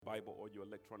Bible or your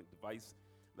electronic device.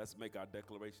 Let's make our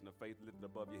declaration of faith. Lift it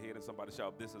above your head and somebody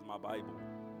shout, "This is my Bible.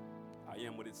 I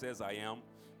am what it says I am.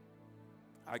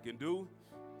 I can do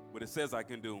what it says I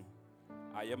can do.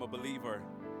 I am a believer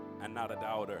and not a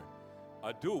doubter,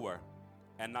 a doer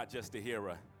and not just a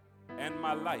hearer. And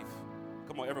my life,"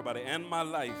 come on everybody, "and my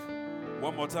life,"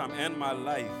 one more time, "and my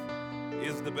life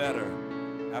is the better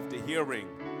after hearing,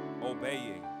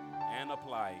 obeying, and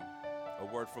applying a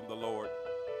word from the Lord."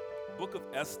 Book of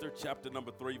Esther, chapter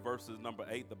number 3, verses number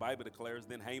 8, the Bible declares,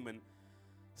 "Then Haman,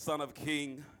 son of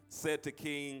king, said to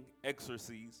King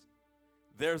Xerxes,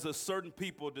 there's a certain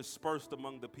people dispersed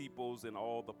among the peoples in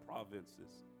all the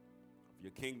provinces of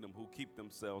your kingdom who keep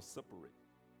themselves separate.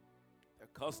 Their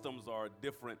customs are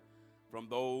different from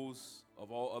those of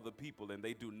all other people, and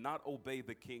they do not obey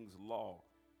the king's law.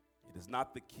 It is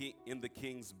not in the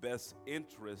king's best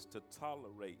interest to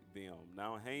tolerate them."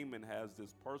 Now Haman has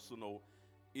this personal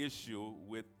issue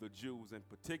with the Jews, in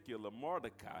particular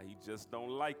Mordecai. He just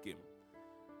don't like him.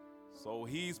 So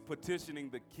he's petitioning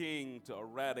the king to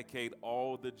eradicate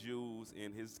all the Jews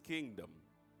in his kingdom.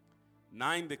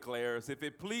 9 declares, "If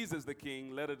it pleases the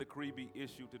king, let a decree be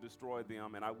issued to destroy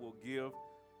them, and I will give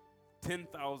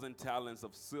 10,000 talents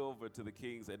of silver to the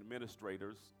king's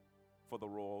administrators for the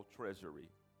royal treasury."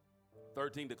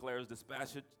 13 declares,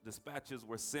 dispatches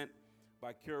were sent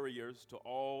by couriers to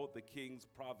all the king's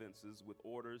provinces with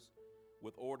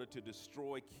order to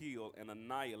destroy, kill, and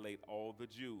annihilate all the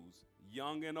Jews,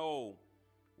 young and old,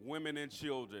 women and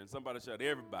children. Somebody shout,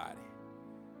 everybody.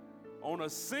 On a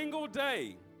single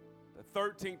day, the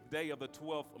 13th day of the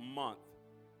 12th month,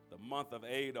 the month of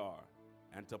Adar,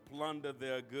 and to plunder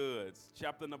their goods.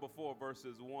 Chapter number 4,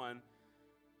 verses 1.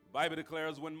 The Bible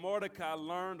declares, "When Mordecai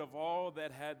learned of all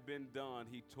that had been done,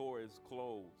 he tore his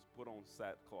clothes, put on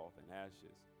sackcloth and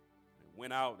ashes, and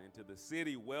went out into the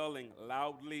city wailing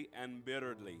loudly and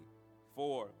bitterly.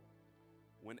 4.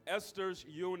 When Esther's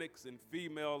eunuchs and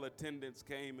female attendants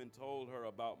came and told her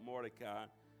about Mordecai,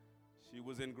 she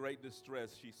was in great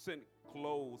distress. She sent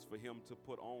clothes for him to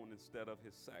put on instead of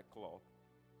his sackcloth,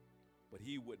 but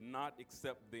he would not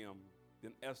accept them.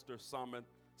 Then Esther summoned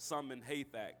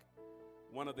Hathach,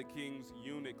 one of the king's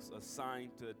eunuchs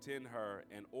assigned to attend her,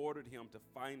 and ordered him to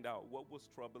find out what was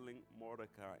troubling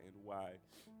Mordecai and why."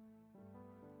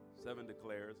 7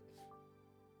 declares,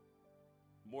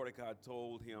 Mordecai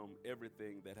told him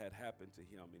everything that had happened to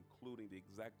him, including the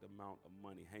exact amount of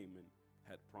money Haman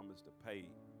had promised to pay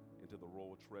into the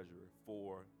royal treasury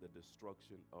for the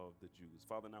destruction of the Jews.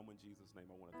 Father, now in Jesus' name,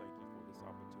 I want to thank you for this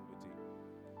opportunity.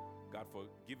 God, for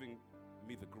giving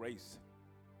me the grace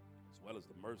as well as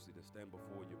the mercy to stand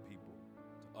before your people,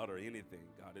 to utter anything.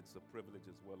 God, it's a privilege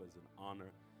as well as an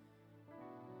honor.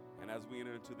 And as we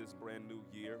enter into this brand new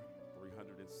year,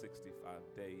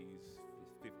 365 days,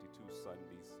 52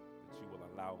 Sundays, that you will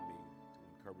allow me to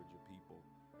encourage your people.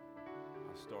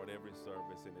 I start every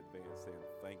service in advance saying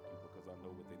thank you, because I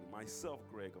know within myself,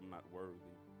 Greg, I'm not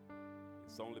worthy.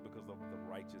 It's only because of the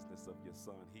righteousness of your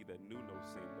Son, he that knew no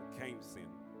sin became sin,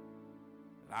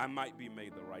 that I might be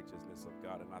made the righteousness of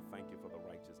God. And I thank you for the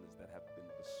righteousness that have been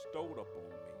bestowed upon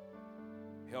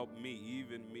me. Help me,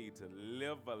 even me, to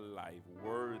live a life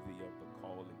worthy of the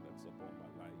calling that's upon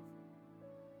my life.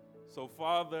 So,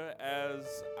 Father,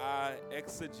 as I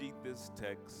exegete this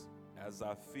text, as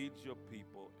I feed your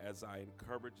people, as I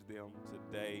encourage them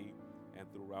today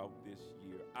and throughout this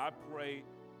year, I pray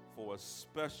for a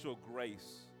special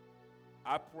grace.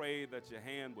 I pray that your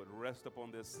hand would rest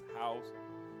upon this house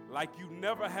like you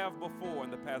never have before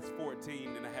in the past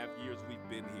 14 and a half years we've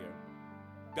been here.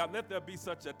 God, let there be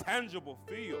such a tangible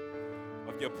feel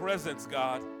of your presence,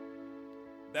 God,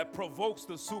 that provokes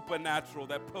the supernatural,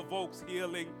 that provokes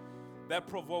healing, that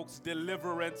provokes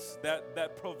deliverance,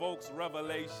 that provokes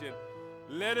revelation.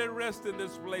 Let it rest in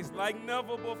this place like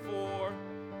never before.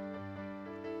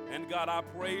 And God, I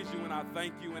praise you and I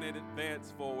thank you in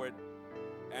advance for it.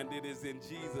 And it is in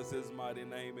Jesus' mighty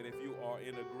name. And if you are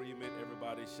in agreement,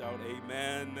 everybody shout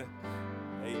amen.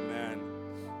 Amen.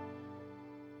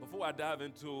 Before I dive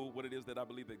into what it is that I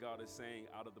believe that God is saying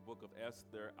out of the book of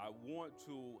Esther, I want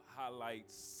to highlight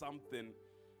something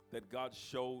that God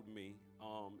showed me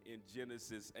in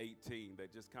Genesis 18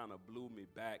 that just kind of blew me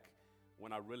back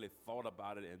when I really thought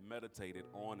about it and meditated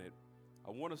on it.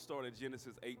 I want to start in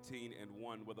Genesis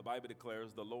 18:1, where the Bible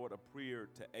declares the Lord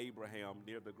appeared to Abraham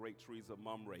near the great trees of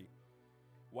Mamre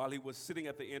while he was sitting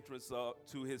at the entrance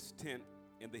to his tent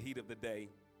in the heat of the day.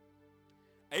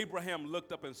 Abraham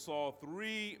looked up and saw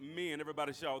 3 men.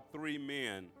 Everybody shout, 3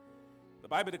 men. The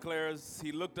Bible declares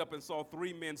he looked up and saw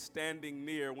 3 men standing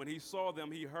near. When he saw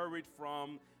them, he hurried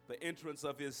from the entrance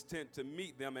of his tent to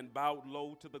meet them and bowed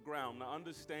low to the ground. Now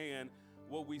understand,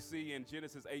 what we see in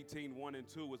Genesis 18, 1 and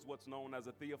 2 is what's known as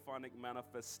a theophanic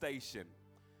manifestation.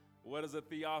 What is a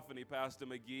theophany, Pastor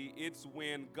McGee? It's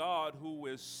when God, who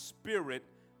is spirit,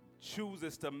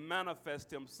 chooses to manifest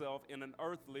himself in an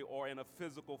earthly or in a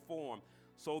physical form.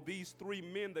 So these three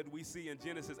men that we see in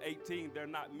Genesis 18, they're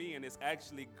not men. It's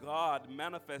actually God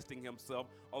manifesting himself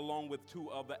along with two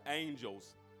other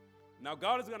angels. Now,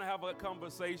 God is going to have a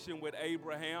conversation with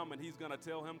Abraham, and he's going to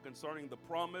tell him concerning the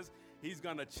promise. He's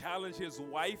going to challenge his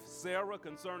wife, Sarah,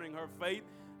 concerning her faith.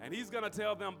 And he's going to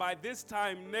tell them, by this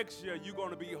time next year, you're going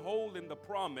to be holding the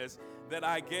promise that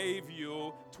I gave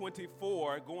you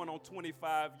 24, going on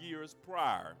 25 years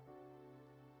prior.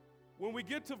 When we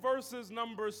get to verses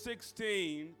number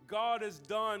 16, God is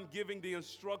done giving the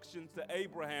instructions to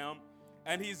Abraham,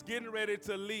 and he's getting ready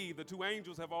to leave. The two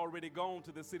angels have already gone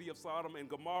to the city of Sodom and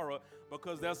Gomorrah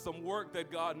because there's some work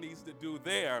that God needs to do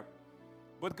there.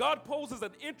 But God poses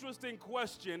an interesting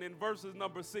question in verses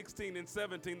number 16 and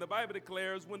 17. The Bible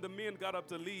declares, when the men got up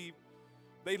to leave,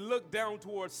 they looked down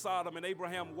towards Sodom, and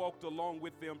Abraham walked along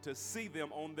with them to see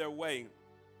them on their way.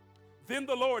 Then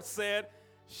the Lord said,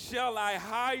 shall I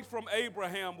hide from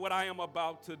Abraham what I am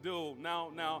about to do?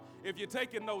 Now, if you're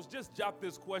taking notes, just jot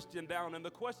this question down. And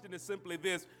the question is simply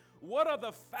this: what are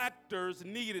the factors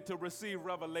needed to receive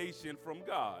revelation from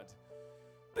God?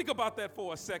 Think about that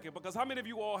for a second, because how many of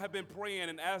you all have been praying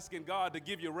and asking God to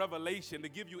give you revelation, to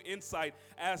give you insight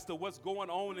as to what's going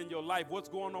on in your life, what's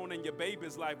going on in your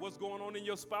baby's life, what's going on in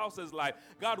your spouse's life?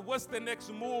 God, what's the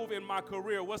next move in my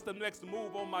career? What's the next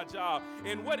move on my job?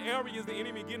 In what area is the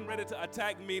enemy getting ready to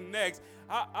attack me next?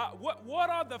 What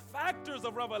are the factors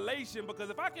of revelation? Because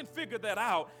if I can figure that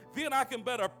out, then I can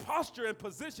better posture and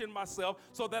position myself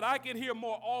so that I can hear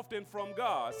more often from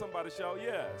God. Somebody shout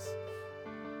yes.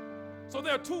 So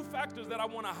there are two factors that I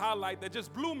want to highlight that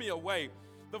just blew me away.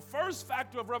 The first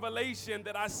factor of revelation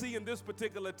that I see in this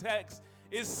particular text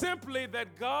is simply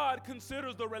that God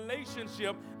considers the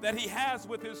relationship that he has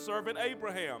with his servant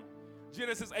Abraham.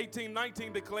 Genesis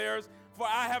 18:19 declares, for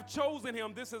I have chosen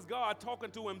him. This is God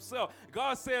talking to himself.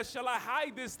 God says, shall I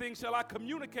hide this thing? Shall I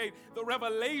communicate the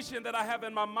revelation that I have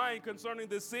in my mind concerning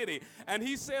this city? And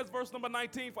he says, verse number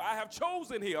 19, for I have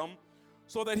chosen him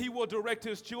so that he will direct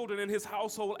his children and his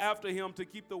household after him to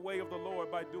keep the way of the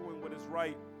Lord by doing what is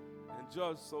right and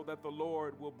just, so that the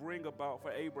Lord will bring about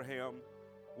for Abraham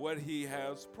what he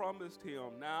has promised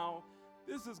him. Now,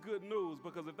 this is good news,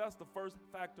 because if that's the first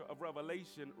factor of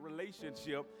revelation,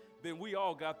 relationship, then we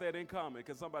all got that in common.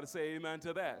 Can somebody say amen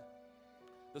to that?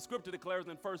 The scripture declares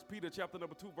in 1 Peter chapter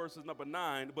number 2, verses number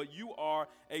 9, but you are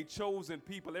a chosen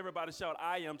people. Everybody shout,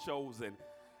 I am chosen.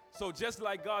 So just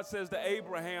like God says to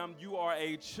Abraham, you are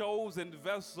a chosen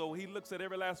vessel, he looks at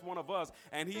every last one of us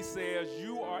and he says,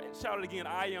 you are, shout it again,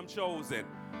 I am chosen.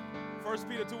 1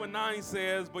 Peter 2 and 9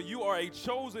 says, but you are a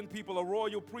chosen people, a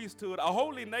royal priesthood, a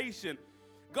holy nation,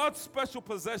 God's special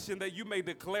possession, that you may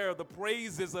declare the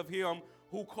praises of him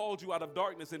who called you out of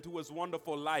darkness into his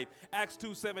wonderful light. Acts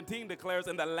 2:17 declares,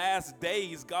 in the last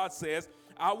days, God says,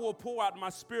 I will pour out my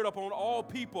spirit upon all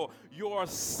people. Your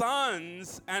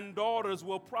sons and daughters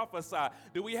will prophesy.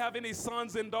 Do we have any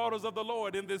sons and daughters of the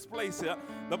Lord in this place here?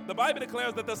 The Bible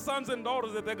declares that the sons and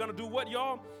daughters, that they're going to do what,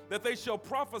 y'all? That they shall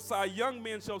prophesy. Young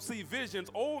men shall see visions.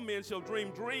 Old men shall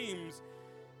dream dreams.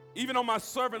 Even on my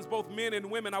servants, both men and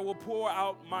women, I will pour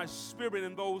out my spirit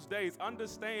in those days.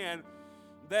 Understand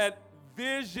that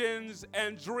visions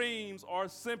and dreams are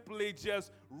simply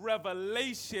just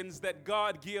revelations that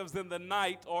God gives in the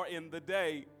night or in the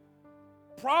day.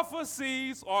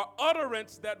 Prophecies are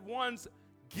utterance that one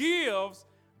gives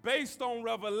based on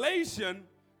revelation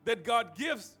that God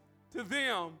gives to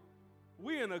them.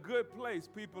 We're in a good place,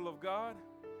 people of God.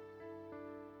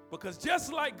 Because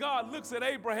just like God looks at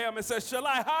Abraham and says, shall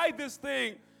I hide this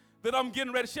thing that I'm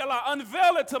getting ready? Shall I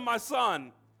unveil it to my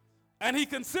son? And he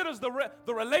considers the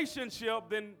relationship,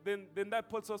 then that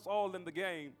puts us all in the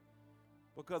game.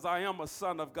 Because I am a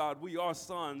son of God. We are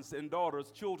sons and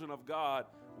daughters, children of God.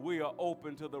 We are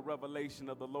open to the revelation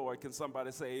of the Lord. Can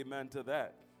somebody say amen to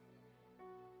that?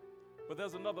 But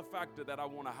there's another factor that I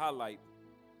want to highlight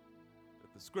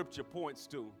that the scripture points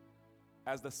to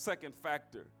as the second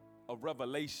factor of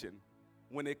revelation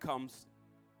when it comes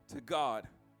to God.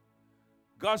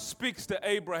 God speaks to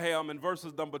Abraham in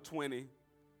verses number 20.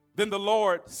 Then the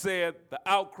Lord said, the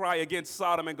outcry against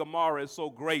Sodom and Gomorrah is so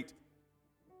great,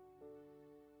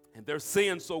 and their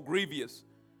sin so grievous.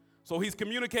 So he's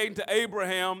communicating to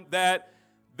Abraham that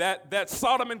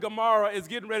Sodom and Gomorrah is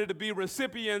getting ready to be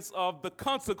recipients of the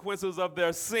consequences of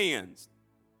their sins.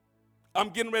 I'm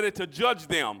getting ready to judge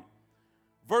them.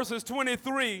 Verses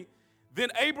 23, then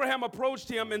Abraham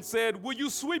approached him and said, will you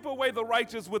sweep away the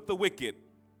righteous with the wicked?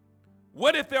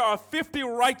 What if there are 50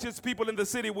 righteous people in the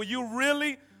city? Will you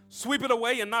really sweep it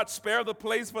away and not spare the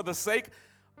place for the sake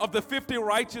of the 50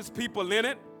 righteous people in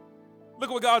it?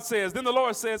 Look what God says. Then the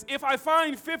Lord says, if I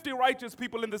find 50 righteous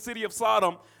people in the city of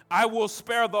Sodom, I will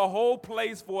spare the whole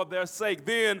place for their sake.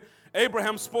 Then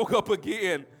Abraham spoke up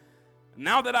again.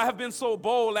 Now that I have been so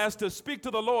bold as to speak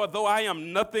to the Lord, though I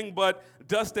am nothing but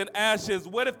dust and ashes,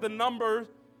 what if the number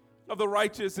of the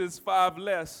righteous is 5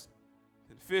 less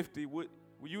than 50? Will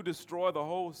you destroy the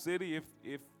whole city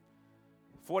if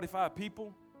 45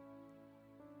 people?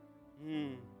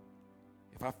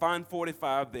 If I find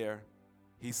 45 there,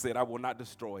 he said, I will not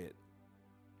destroy it.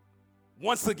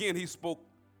 Once again, he spoke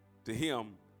to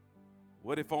him.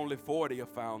 What if only 40 are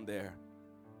found there?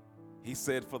 He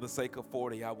said, for the sake of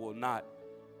 40, I will not.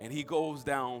 And he goes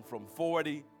down from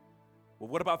 40. Well,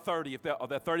 what about 30? Are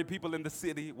there 30 people in the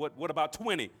city? What about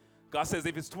 20? God says,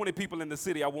 if it's 20 people in the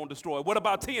city, I won't destroy it. What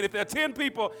about 10? If there are 10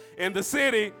 people in the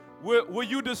city, will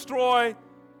you destroy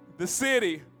the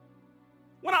city?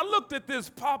 When I looked at this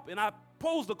pop and I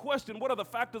posed the question, what are the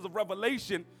factors of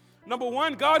revelation? Number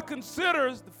one, God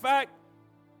considers the fact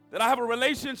that I have a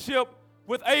relationship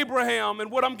with Abraham,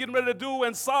 and what I'm getting ready to do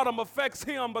in Sodom affects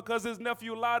him because his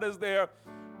nephew Lot is there.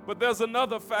 But there's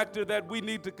another factor that we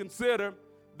need to consider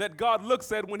that God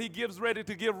looks at when he gives ready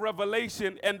to give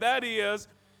revelation, and that is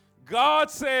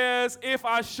God says, if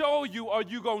I show you, are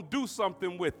you going to do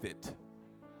something with it?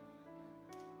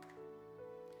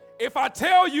 If I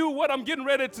tell you what I'm getting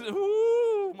ready to,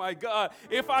 oh my God,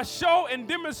 if I show and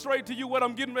demonstrate to you what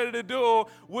I'm getting ready to do,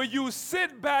 will you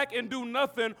sit back and do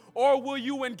nothing, or will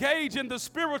you engage in the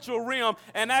spiritual realm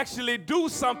and actually do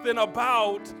something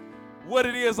about what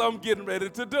it is I'm getting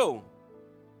ready to do?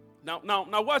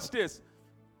 Now watch this.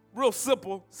 Real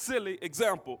simple, silly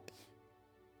example.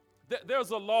 There's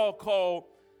a law called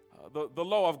the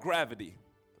law of gravity.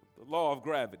 The law of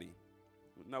gravity.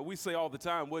 Now we say all the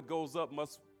time, what goes up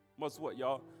must what,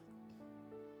 y'all?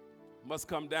 Must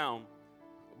come down.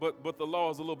 But the law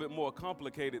is a little bit more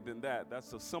complicated than that.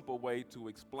 That's a simple way to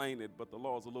explain it, but the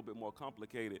law is a little bit more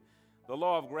complicated. The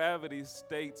law of gravity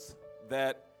states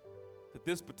that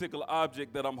this particular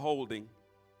object that I'm holding,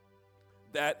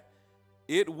 that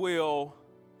it will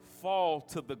fall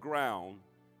to the ground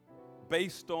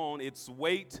based on its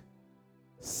weight,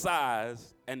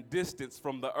 size, and distance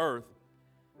from the earth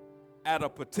at a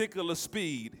particular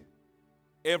speed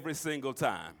every single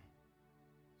time.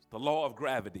 It's the law of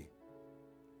gravity.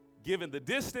 Given the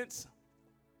distance,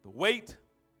 the weight,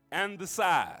 and the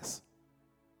size,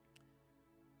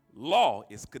 law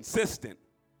is consistent.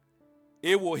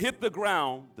 It will hit the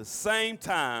ground the same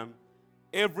time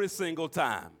every single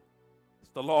time.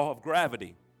 It's the law of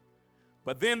gravity.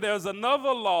 But then there's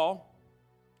another law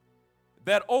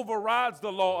that overrides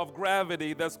the law of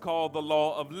gravity that's called the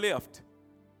law of lift.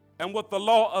 And what the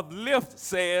law of lift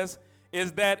says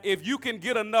is that if you can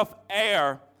get enough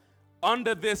air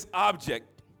under this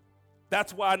object,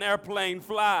 that's why an airplane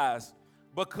flies,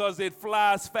 because it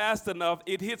flies fast enough,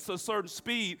 it hits a certain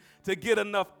speed to get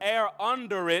enough air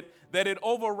under it that it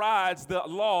overrides the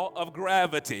law of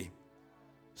gravity.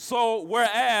 So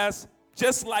whereas,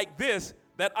 just like this,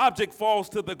 that object falls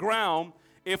to the ground,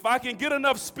 if I can get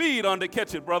enough speed on it,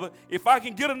 catch it, brother, if I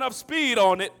can get enough speed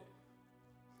on it,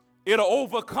 it'll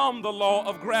overcome the law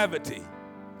of gravity.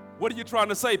 What are you trying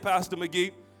to say, Pastor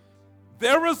McGee?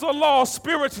 There is a law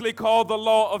spiritually called the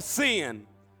law of sin,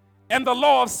 and the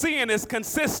law of sin is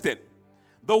consistent.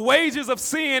 The wages of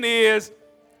sin is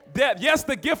death. Yes,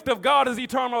 the gift of God is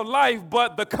eternal life,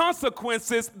 but the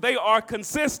consequences, they are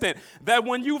consistent. That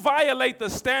when you violate the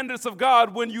standards of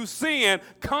God, when you sin,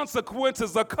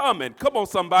 consequences are coming. Come on,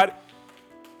 somebody.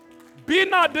 Be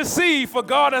not deceived, for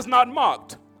God has not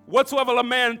mocked. Whatsoever a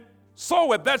man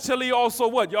soweth, that shall he also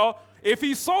what, y'all? If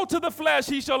he sow to the flesh,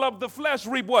 he shall of the flesh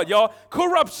reap what, y'all?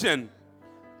 Corruption.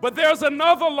 But there's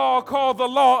another law called the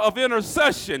law of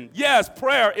intercession. Yes,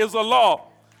 prayer is a law.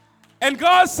 And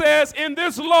God says in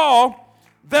this law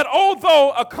that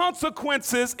although a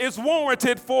consequences is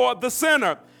warranted for the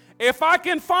sinner, if I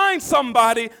can find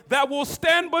somebody that will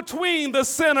stand between the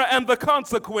sinner and the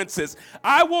consequences,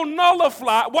 I will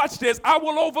nullify, watch this, I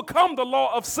will overcome the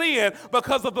law of sin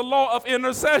because of the law of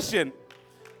intercession.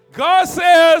 God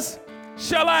says,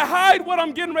 shall I hide what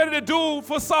I'm getting ready to do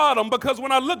for Sodom? Because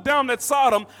when I look down at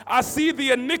Sodom, I see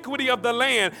the iniquity of the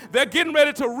land. They're getting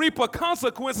ready to reap the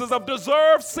consequences of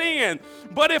deserved sin.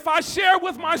 But if I share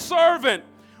with my servant,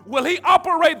 will he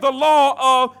operate the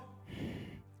law of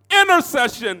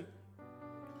intercession?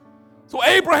 So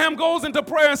Abraham goes into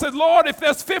prayer and says, Lord, if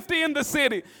there's 50 in the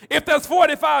city, if there's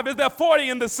 45, is there 40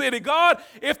 in the city? God,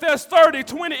 if there's 30,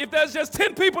 20, if there's just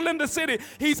 10 people in the city,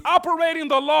 he's operating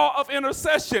the law of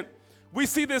intercession. We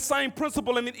see this same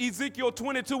principle in Ezekiel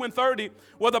 22 and 30,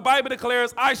 where the Bible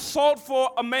declares, I sought for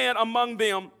a man among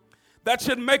them that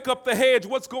should make up the hedge.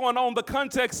 What's going on? The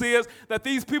context is that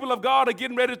these people of God are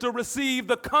getting ready to receive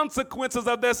the consequences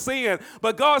of their sin.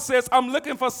 But God says, I'm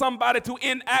looking for somebody to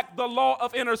enact the law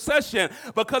of intercession.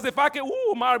 Because if I can,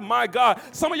 my God,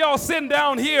 some of y'all sitting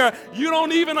down here, you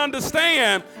don't even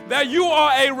understand that you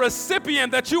are a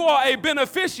recipient, that you are a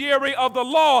beneficiary of the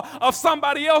law of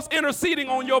somebody else interceding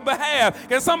on your behalf.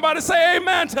 Can somebody say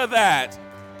amen to that?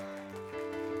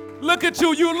 Look at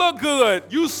you. You look good.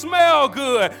 You smell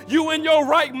good. You in your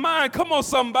right mind. Come on,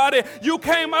 somebody. You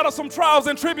came out of some trials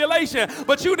and tribulation,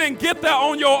 but you didn't get there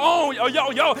on your own,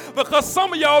 because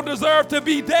some of y'all deserve to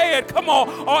be dead. Come on,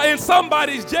 or in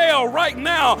somebody's jail right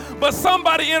now. But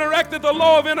somebody enacted the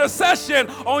law of intercession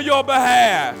on your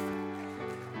behalf.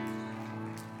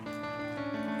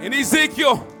 In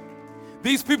Ezekiel,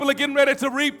 these people are getting ready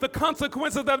to reap the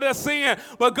consequences of their sin.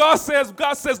 But God says,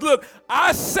 look,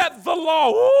 I set the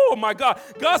law. Oh, my God.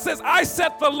 God says, I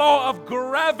set the law of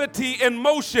gravity in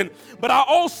motion, but I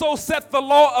also set the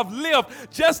law of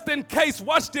lift just in case.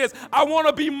 Watch this. I want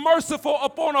to be merciful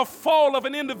upon a fall of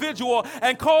an individual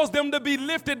and cause them to be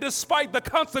lifted despite the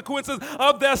consequences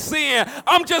of their sin.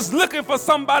 I'm just looking for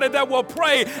somebody that will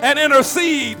pray and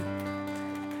intercede.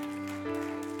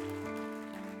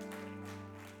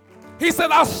 He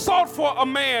said, I sought for a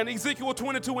man, Ezekiel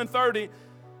 22 and 30,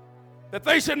 that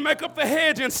they should make up the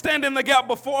hedge and stand in the gap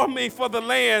before me for the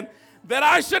land, that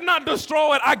I should not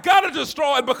destroy it. I got to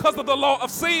destroy it because of the law of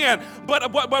sin.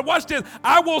 But watch this.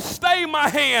 I will stay my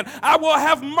hand. I will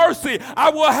have mercy.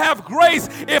 I will have grace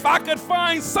if I could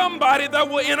find somebody that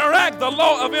will enact the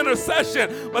law of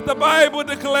intercession. But the Bible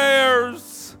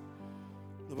declares,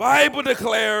 but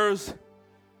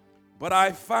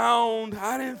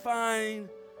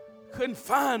couldn't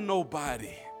find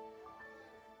nobody.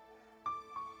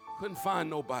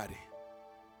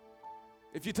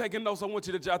 If you're taking notes, I want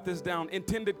you to jot this down.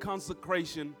 Intended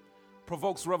consecration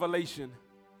provokes revelation.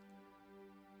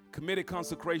 Committed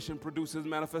consecration produces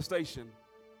manifestation.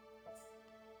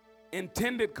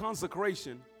 Intended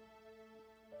consecration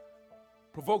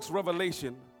provokes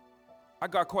revelation. I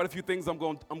got quite a few things I'm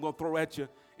going to throw at you.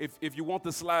 If you want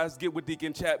the slides, get with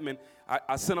Deacon Chapman.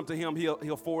 I sent them to him.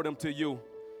 He'll forward them to you.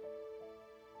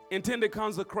 Intended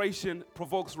consecration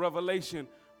provokes revelation.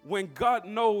 When God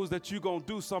knows that you're going to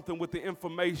do something with the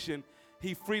information,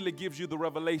 he freely gives you the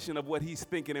revelation of what he's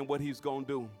thinking and what he's going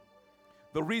to do.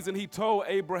 The reason he told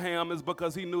Abraham is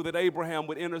because he knew that Abraham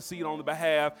would intercede on the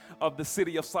behalf of the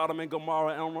city of Sodom and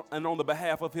Gomorrah and on the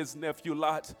behalf of his nephew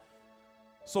Lot.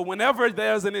 So whenever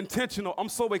there's an intentional, I'm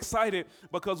so excited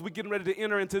because we're getting ready to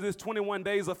enter into this 21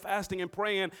 days of fasting and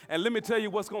praying. And let me tell you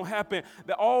what's going to happen.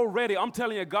 That already, I'm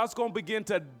telling you, God's going to begin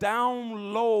to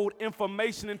download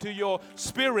information into your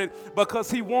spirit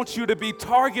because he wants you to be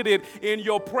targeted in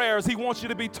your prayers. He wants you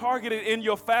to be targeted in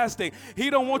your fasting. He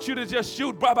don't want you to just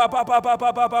shoot, but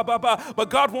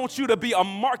God wants you to be a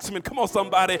marksman. Come on,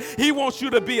 somebody. He wants you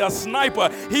to be a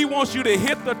sniper. He wants you to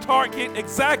hit the target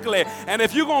exactly. And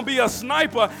if you're going to be a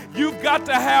sniper, you've got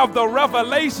to have the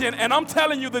revelation. And I'm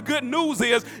telling you, the good news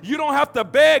is you don't have to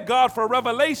beg God for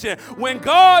revelation. When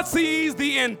God sees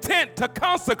the intent to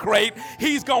consecrate,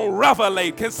 he's going to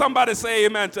revelate. Can somebody say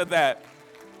amen to that?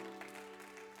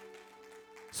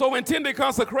 So intended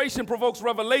consecration provokes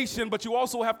revelation, but you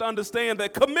also have to understand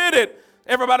that committed,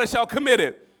 everybody shall commit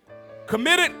it.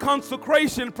 Committed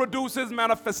consecration produces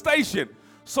manifestation.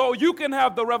 So you can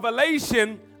have the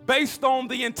revelation based on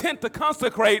the intent to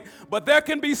consecrate, but there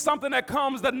can be something that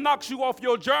comes that knocks you off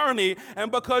your journey,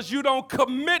 and because you don't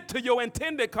commit to your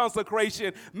intended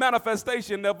consecration,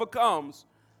 manifestation never comes.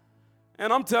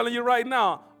 And I'm telling you right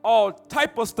now, all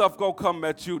type of stuff gonna come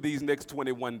at you these next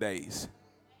 21 days.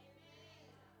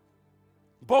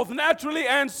 Both naturally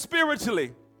and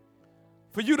spiritually,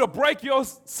 for you to break your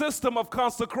system of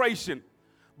consecration.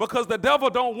 Because the devil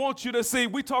don't want you to see.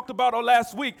 We talked about it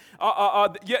last week.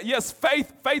 Yes,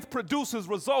 faith produces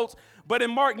results. But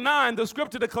in Mark 9, the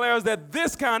scripture declares that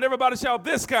this kind, everybody shout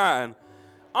this kind.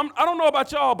 I don't know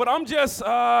about y'all, but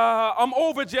I'm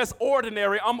over just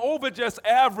ordinary. I'm over just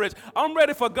average. I'm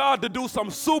ready for God to do some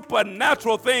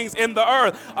supernatural things in the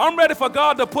earth. I'm ready for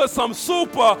God to put some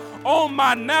super on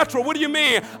my natural. What do you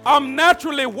mean? I'm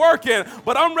naturally working,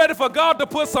 but I'm ready for God to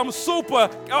put some super.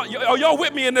 Y'all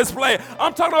with me in this play?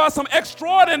 I'm talking about some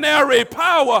extraordinary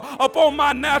power upon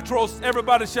my naturals.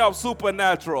 Everybody shout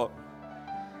supernatural.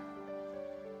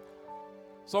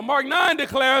 So Mark 9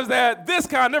 declares that this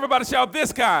kind, everybody shout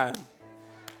this kind.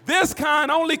 This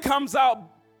kind only comes out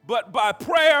but by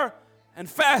prayer and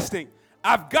fasting.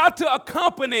 I've got to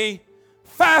accompany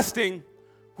fasting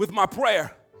with my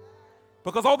prayer.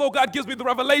 Because although God gives me the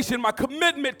revelation, my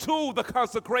commitment to the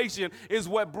consecration is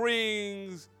what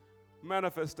brings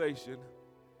manifestation.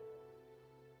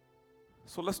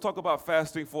 So let's talk about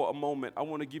fasting for a moment. I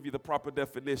want to give you the proper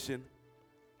definition.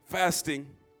 Fasting,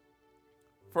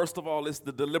 first of all, is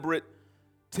the deliberate,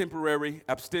 temporary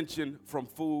abstention from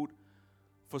food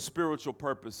for spiritual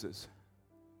purposes.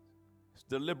 It's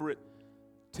deliberate,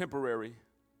 temporary,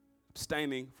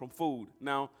 abstaining from food.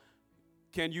 Now,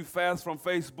 can you fast from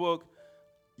Facebook?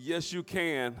 Yes, you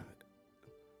can,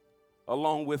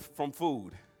 along with from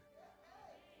food.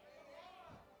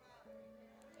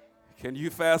 Can you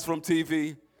fast from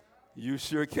TV? You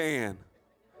sure can,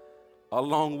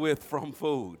 along with from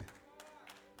food.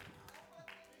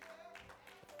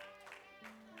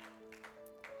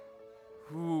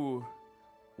 Ooh.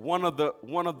 One of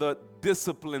the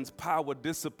disciplines, power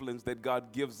disciplines that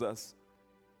God gives us.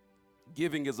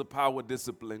 Giving is a power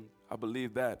discipline. I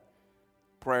believe that.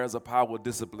 Prayer is a power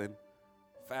discipline.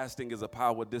 Fasting is a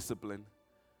power discipline.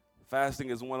 Fasting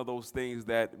is one of those things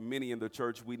that many in the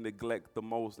church we neglect the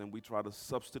most, and we try to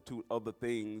substitute other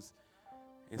things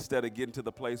instead of getting to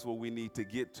the place where we need to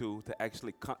get to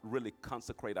actually really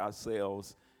consecrate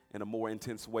ourselves in a more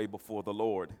intense way before the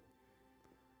Lord.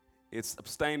 It's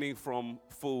abstaining from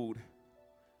food.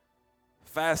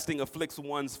 Fasting afflicts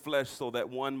one's flesh so that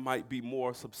one might be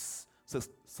more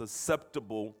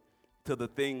susceptible to the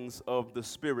things of the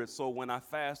Spirit. So when I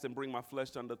fast and bring my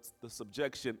flesh under the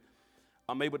subjection,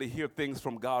 I'm able to hear things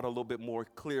from God a little bit more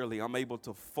clearly. I'm able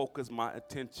to focus my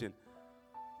attention.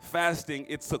 Fasting,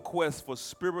 it's a quest for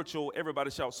spiritual,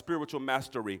 everybody shout spiritual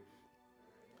mastery.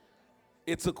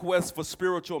 It's a quest for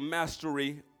spiritual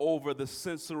mastery over the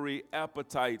sensory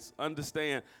appetites.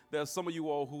 Understand, there are some of you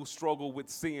all who struggle with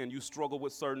sin. You struggle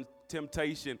with certain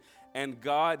temptation, and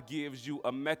God gives you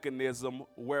a mechanism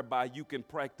whereby you can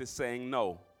practice saying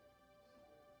no.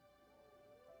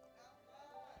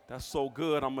 That's so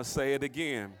good, I'm going to say it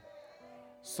again.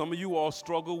 Some of you all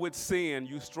struggle with sin.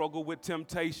 You struggle with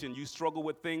temptation. You struggle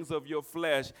with things of your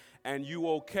flesh, and you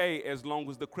okay as long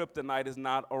as the kryptonite is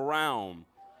not around.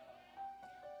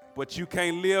 But you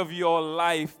can't live your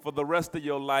life for the rest of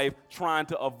your life trying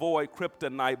to avoid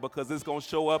kryptonite, because it's going to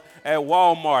show up at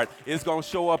Walmart. It's going to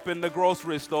show up in the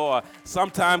grocery store.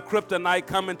 Sometime kryptonite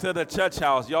coming to the church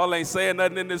house. Y'all ain't saying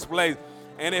nothing in this place.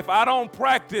 And if I don't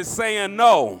practice saying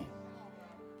no,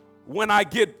 when I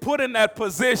get put in that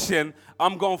position,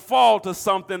 I'm going to fall to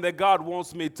something that God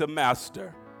wants me to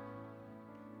master.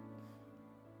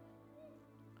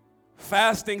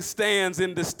 Fasting stands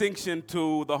in distinction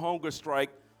to the hunger strike,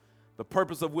 the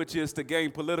purpose of which is to gain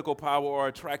political power or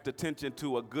attract attention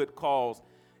to a good cause.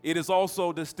 It is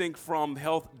also distinct from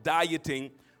health dieting,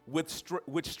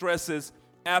 which stresses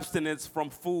abstinence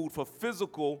from food for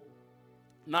physical,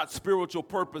 not spiritual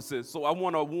purposes. So I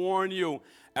want to warn you,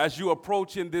 as you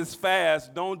approaching this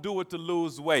fast, don't do it to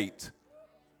lose weight.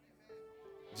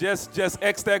 Just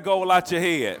X that goal out your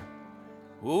head.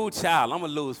 Ooh, child, I'm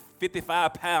going to lose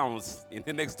 55 pounds in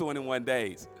the next 21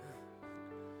 days.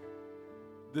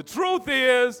 The truth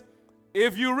is,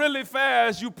 if you really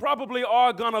fast, you probably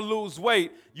are going to lose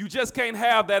weight. You just can't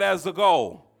have that as a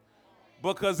goal,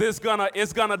 because it's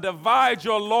gonna divide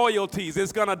your loyalties.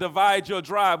 It's going to divide your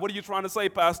drive. What are you trying to say,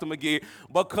 Pastor McGee?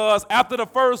 Because after the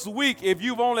first week, if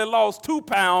you've only lost 2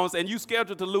 pounds and you're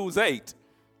scheduled to lose 8,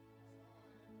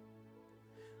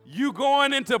 you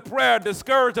going into prayer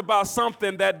discouraged about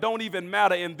something that don't even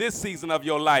matter in this season of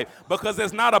your life, because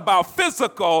it's not about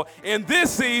physical. In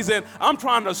this season, I'm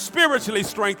trying to spiritually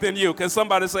strengthen you. Can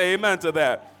somebody say amen to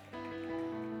that?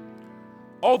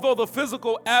 Although the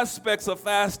physical aspects of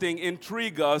fasting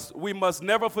intrigue us, we must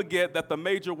never forget that the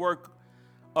major work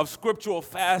of scriptural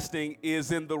fasting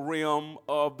is in the realm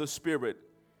of the spirit.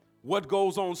 What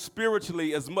goes on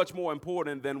spiritually is much more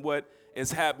important than what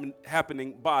is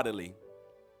happening bodily.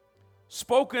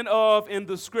 Spoken of in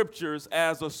the scriptures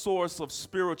as a source of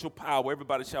spiritual power.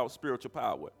 Everybody shout spiritual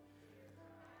power.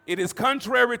 It is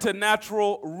contrary to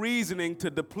natural reasoning to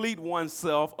deplete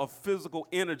oneself of physical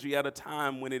energy at a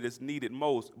time when it is needed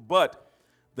most. But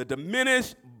the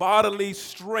diminished bodily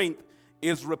strength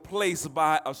is replaced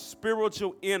by a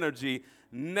spiritual energy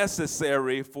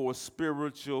necessary for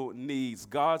spiritual needs.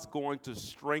 God's going to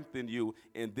strengthen you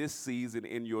in this season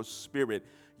in your spirit.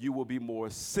 You will be more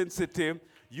sensitive.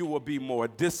 You will be more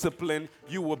disciplined.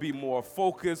 You will be more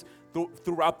focused.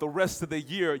 throughout the rest of the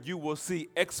year, you will see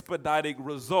expedited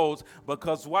results,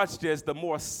 because watch this, the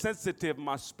more sensitive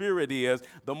my spirit is,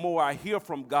 the more I hear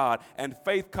from God. And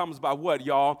faith comes by what,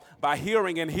 y'all? By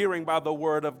hearing, and hearing by the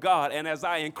word of God. And as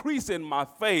I increase in my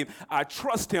faith, I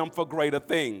trust him for greater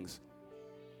things.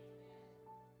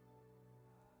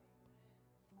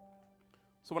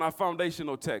 So in our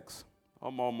foundational text,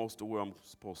 I'm almost to where I'm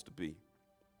supposed to be.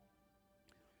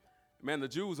 Man, the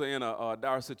Jews are in a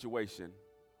dire situation.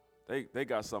 They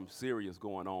got something serious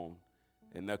going on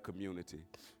in their community.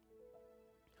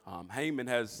 Haman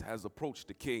has approached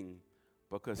the king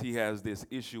because he has this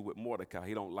issue with Mordecai.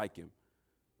 He don't like him.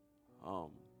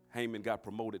 Haman got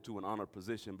promoted to an honored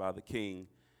position by the king,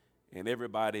 and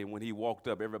everybody, when he walked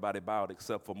up, everybody bowed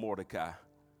except for Mordecai.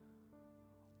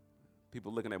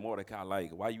 People looking at Mordecai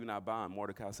like, why you not bowing?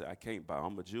 Mordecai said, I can't bow.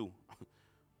 I'm a Jew.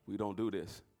 We don't do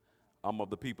this. I'm of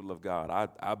the people of God.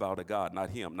 I bow to God, not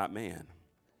him, not man.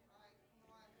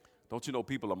 Don't you know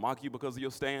people will mock you because of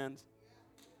your stands?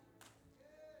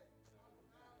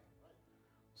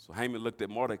 So Haman looked at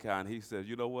Mordecai and he said,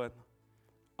 you know what?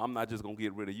 I'm not just going to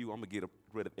get rid of you. I'm going to get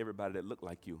rid of everybody that look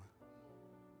like you.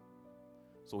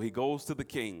 So he goes to the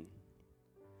king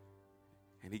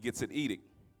and he gets an edict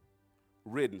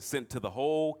written, sent to the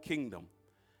whole kingdom,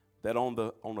 that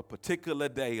on a particular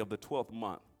day of the 12th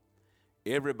month,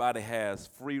 everybody has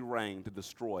free reign to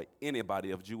destroy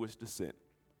anybody of Jewish descent.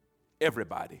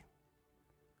 Everybody.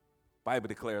 Bible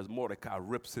declares Mordecai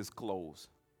rips his clothes.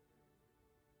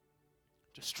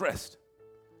 Just stressed.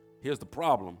 Here's the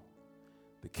problem.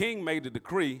 The king made the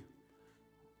decree,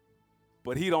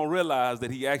 but he don't realize that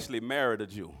he actually married a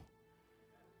Jew,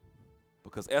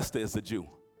 because Esther is a Jew.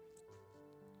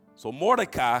 So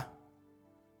Mordecai,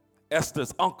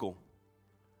 Esther's uncle,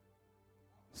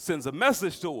 sends a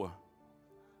message to her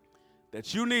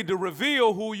that you need to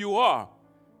reveal who you are.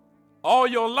 All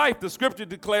your life, the scripture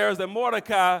declares that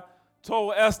Mordecai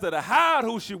told Esther to hide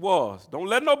who she was. Don't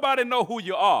let nobody know who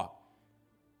you are.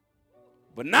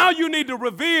 But now you need to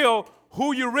reveal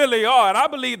who you really are. And I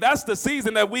believe that's the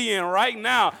season that we in right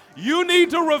now. You need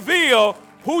to reveal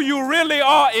who you really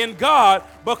are in God,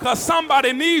 because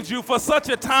somebody needs you for such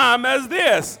a time as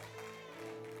this.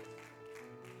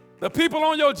 The people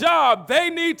on your job, they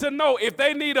need to know if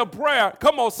they need a prayer.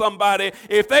 Come on, somebody.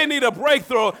 If they need a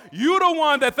breakthrough, you're the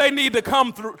one that they need to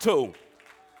come through to.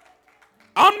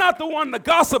 I'm not the one to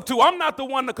gossip to. I'm not the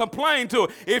one to complain to.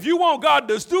 If you want God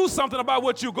to do something about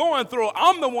what you're going through,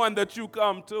 I'm the one that you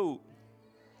come to.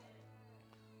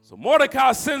 So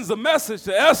Mordecai sends a message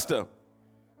to Esther,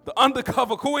 the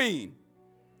undercover queen.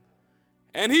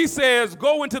 And he says,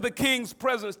 go into the king's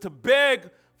presence to beg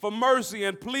for mercy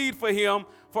and plead for him,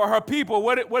 for her people.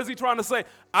 What is he trying to say?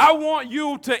 I want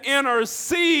you to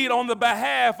intercede on the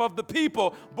behalf of the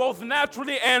people, both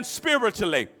naturally and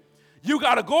spiritually. You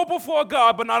got to go before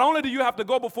God, but not only do you have to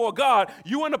go before God,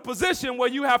 you're in a position where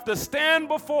you have to stand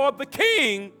before the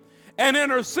king and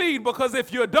intercede, because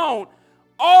if you don't,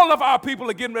 all of our people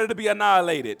are getting ready to be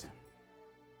annihilated.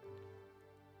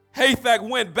 Hathach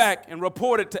went back and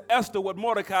reported to Esther what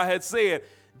Mordecai had said.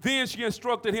 Then she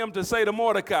instructed him to say to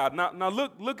Mordecai. Now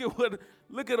look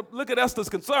at Esther's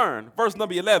concern. Verse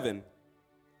number 11.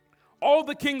 All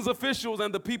the king's officials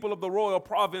and the people of the royal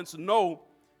province know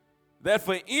that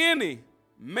for any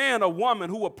man or woman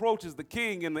who approaches the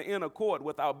king in the inner court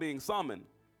without being summoned,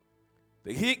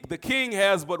 the king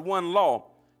has but one law,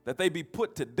 that they be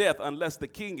put to death unless the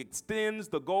king extends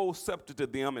the gold scepter to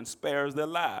them and spares their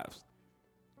lives.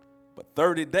 But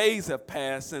 30 days have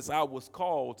passed since I was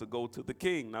called to go to the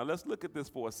king. Now, let's look at this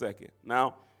for a second.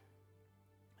 Now,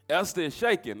 Esther is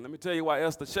shaking. Let me tell you why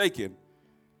Esther's shaking.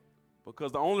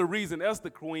 Because the only reason Esther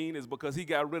queen is because he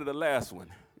got rid of the last one.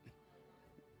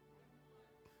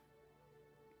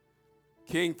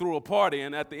 King threw a party,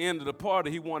 and at the end of the party,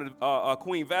 he wanted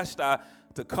Queen Vashti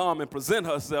to come and present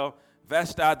herself.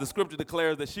 Vashti, the scripture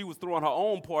declares that she was throwing her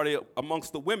own party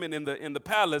amongst the women in the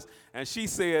palace, and she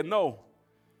said no.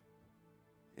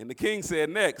 And the king said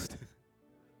next.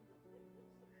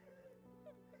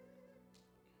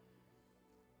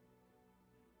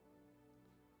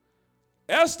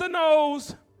 Esther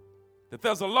knows that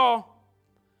there's a law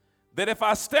that if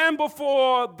I stand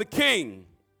before the king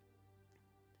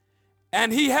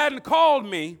and he hadn't called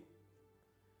me,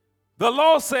 the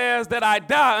law says that I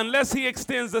die unless he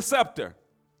extends the scepter.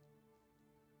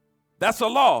 That's a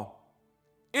law.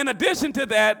 In addition to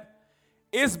that,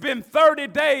 it's been 30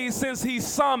 days since he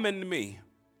summoned me.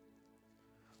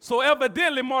 So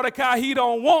evidently, Mordecai, he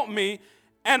don't want me,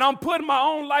 and I'm putting my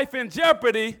own life in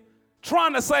jeopardy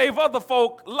trying to save other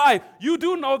folk life. You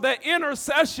do know that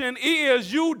intercession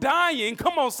is you dying,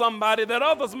 come on somebody, that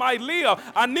others might live.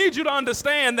 I need you to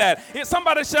understand that. If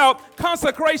somebody shout,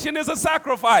 consecration is a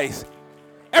sacrifice.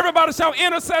 Everybody shout,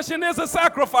 intercession is a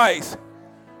sacrifice.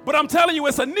 But I'm telling you,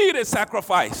 it's a needed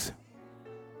sacrifice.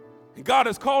 And God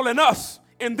is calling us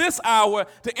in this hour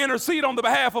to intercede on the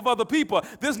behalf of other people.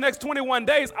 This next 21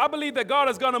 days, I believe that God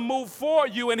is going to move for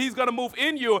you and he's going to move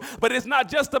in you, but it's not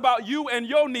just about you and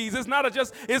your needs. It's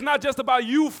not just about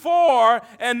you for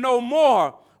and no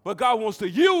more, but God wants to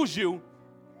use you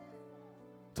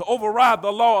to override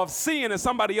the law of sin in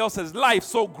somebody else's life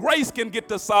so grace can get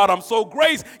to Sodom, so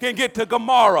grace can get to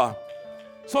Gomorrah,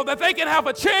 so that they can have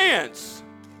a chance.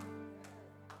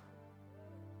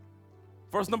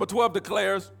 Verse number 12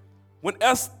 declares, when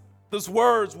Esther's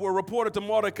words were reported to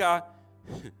Mordecai,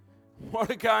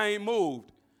 Mordecai ain't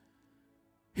moved.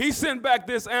 He sent back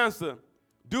this answer.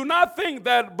 Do not think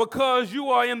that because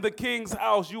you are in the king's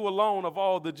house, you alone of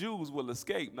all the Jews will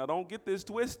escape. Now don't get this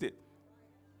twisted.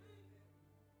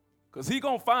 Because he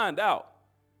going to find out.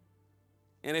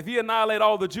 And if he annihilate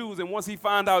all the Jews, and once he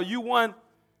find out you won,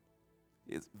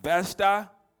 it's Vashti,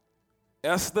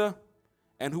 Esther,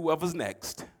 and whoever's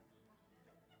next.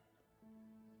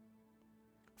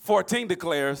 14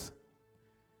 declares,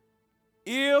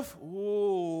 look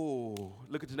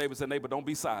at your neighbor and say, neighbor, don't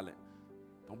be silent.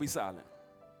 Don't be silent.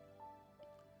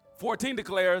 14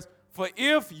 declares, for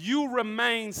if you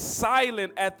remain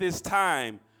silent at this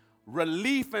time,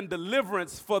 relief and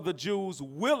deliverance for the Jews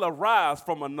will arise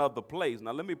from another place.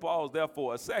 Now, let me pause there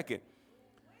for a second.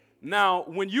 Now,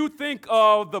 when you think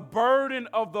of the burden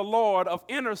of the Lord of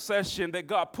intercession that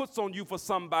God puts on you for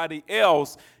somebody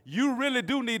else, you really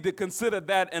do need to consider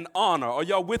that an honor. Are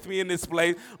y'all with me in this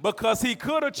place? Because he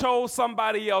could have chose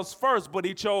somebody else first, but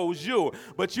he chose you.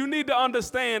 But you need to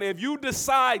understand, if you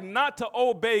decide not to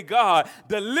obey God,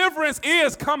 deliverance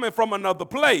is coming from another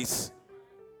place.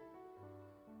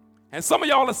 And some of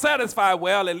y'all are satisfied,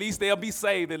 well, at least they'll be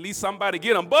saved. At least somebody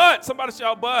get them. But, somebody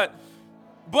shout, but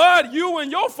you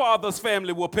and your father's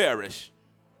family will perish.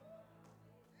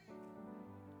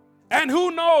 And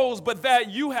who knows but that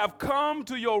you have come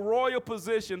to your royal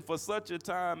position for such a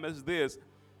time as this.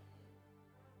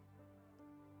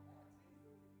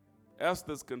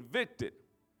 Esther's convicted.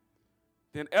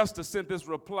 Then Esther sent this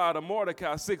reply to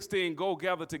Mordecai, 16, go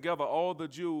gather together all the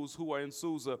Jews who are in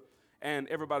Susa, and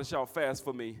everybody shout, fast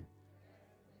for me.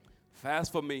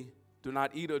 Fast for me. Do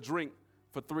not eat or drink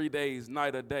for 3 days,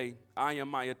 night or day. I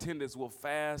and my attendants will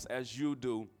fast as you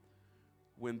do.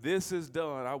 When this is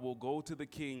done, I will go to the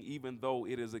king, even though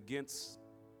it is against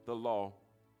the law.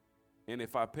 And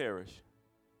if I perish,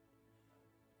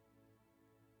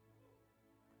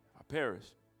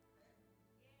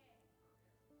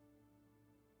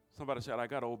 somebody shout, I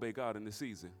got to obey God in this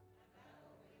season.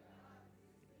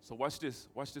 So watch this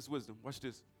wisdom, watch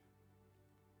this.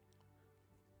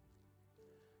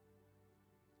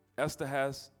 Esther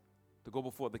has to go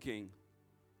before the king,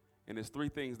 and there's 3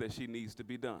 things that needs to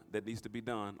be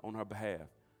done on her behalf.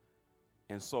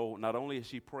 And so not only is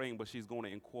she praying, but she's going to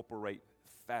incorporate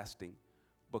fasting,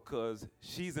 because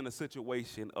she's in a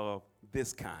situation of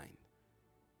this kind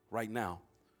right now.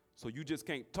 So you just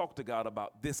can't talk to God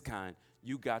about this kind.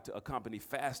 You got to accompany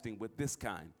fasting with this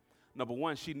kind. Number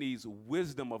 1, she needs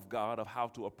wisdom of God of how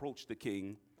to approach the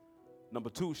king. Number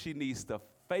 2, she needs the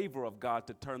favor of God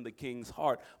to turn the king's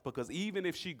heart, because even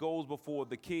if she goes before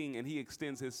the king and he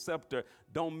extends his scepter,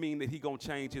 don't mean that he gonna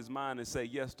change his mind and say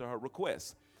yes to her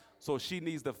request. So she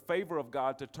needs the favor of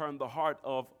God to turn the heart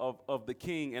of the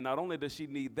king. And not only does she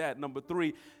need that, number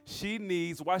 3, she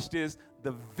needs, watch this,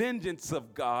 the vengeance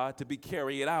of God to be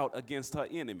carried out against her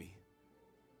enemy.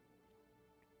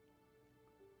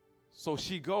 So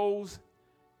she goes,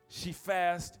 she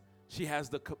fasts, she has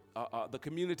the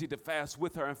community to fast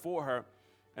with her and for her.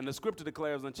 And the scripture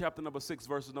declares in chapter number 6,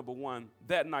 verses number 1,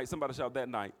 that night, somebody shout, that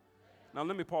night. Now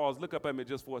let me pause, look up at me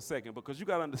just for a second, because you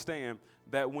got to understand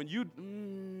that when you,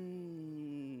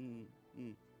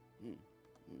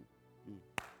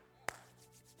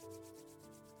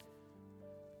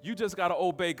 you just got to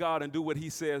obey God and do what he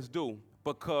says do,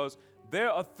 because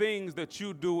there are things that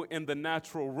you do in the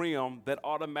natural realm that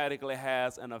automatically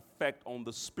has an effect on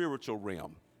the spiritual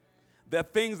realm. There are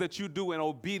things that you do in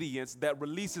obedience that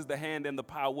releases the hand and the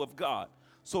power of God.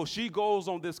 So she goes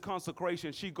on this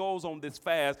consecration, she goes on this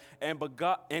fast, and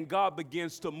God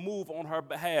begins to move on her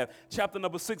behalf. Chapter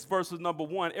number 6, verses number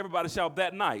 1, everybody shout,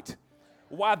 that night.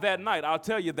 Why that night? I'll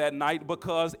tell you that night,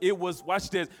 because it was, watch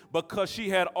this, because she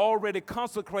had already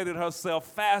consecrated herself,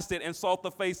 fasted, and sought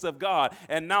the face of God.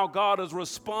 And now God is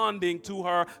responding to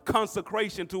her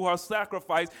consecration, to her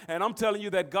sacrifice. And I'm telling you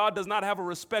that God does not have a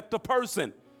respect of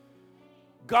person.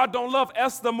 God don't love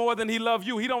Esther more than he loves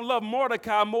you. He don't love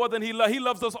Mordecai more than he loves. He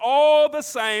loves us all the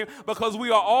same, because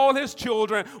we are all his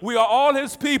children. We are all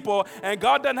his people. And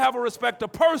God doesn't have a respect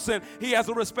of person. He has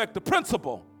a respect of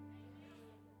principle.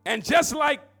 And just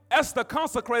like Esther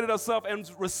consecrated herself and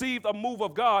received a move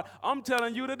of God, I'm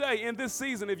telling you today, in this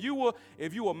season, if you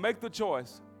will make the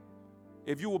choice,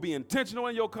 if you will be intentional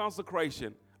in your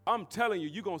consecration, I'm telling you,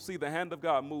 you're going to see the hand of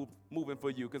God moving for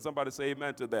you. Can somebody say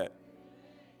amen to that?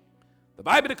 The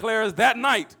Bible declares that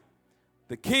night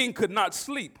the king could not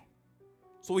sleep.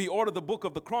 So he ordered the book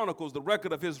of the Chronicles, the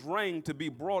record of his reign, to be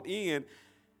brought in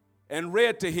and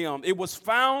read to him. It was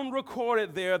found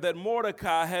recorded there that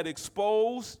Mordecai had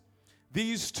exposed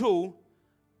these two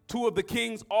of the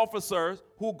king's officers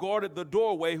who guarded the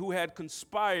doorway, who had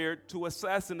conspired to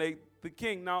assassinate the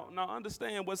king. Now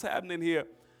understand what's happening here.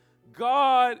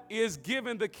 God is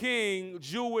giving the king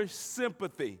Jewish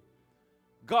sympathy.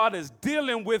 God is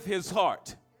dealing with his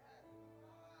heart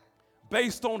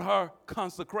based on her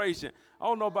consecration. I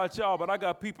don't know about y'all, but I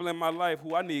got people in my life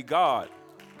who I need God.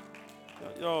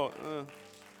 Yo,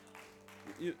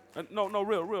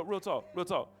 real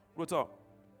talk.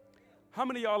 How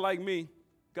many of y'all like me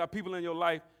got people in your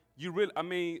life, you've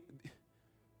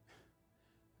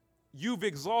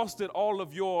exhausted all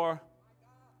of your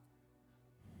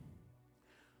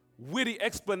witty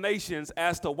explanations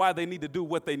as to why they need to do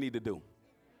what they need to do?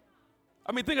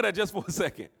 I mean, think of that just for a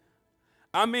second.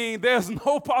 I mean, there's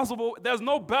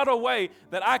no better way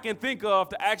that I can think of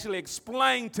to actually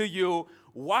explain to you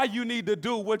why you need to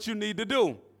do what you need to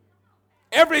do.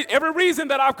 Every reason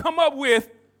that I've come up with,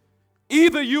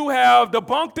 either you have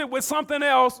debunked it with something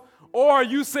else, or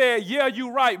you said, yeah,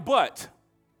 you're right, but.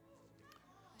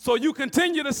 So you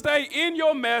continue to stay in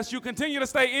your mess, you continue to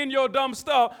stay in your dumb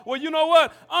stuff. Well, you know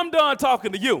what? I'm done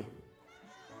talking to you.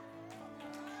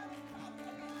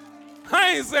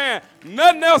 I ain't saying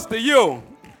nothing else to you.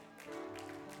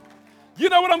 You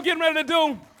know what I'm getting ready to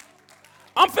do?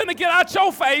 I'm finna get out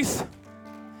your face,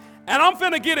 and I'm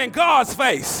finna get in God's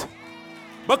face.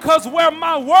 Because where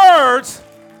my words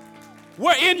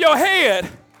were in your head,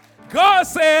 God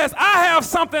says, I have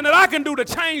something that I can do to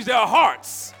change their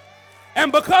hearts. And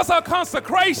because of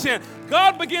consecration,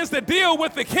 God begins to deal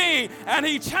with the king, and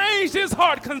he changed his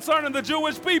heart concerning the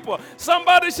Jewish people.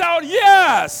 Somebody shout,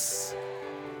 yes!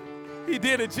 He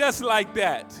did it just like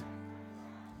that.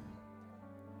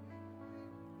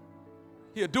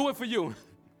 He'll do it for you.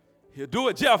 He'll do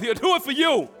it, Jeff. He'll do it for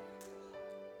you.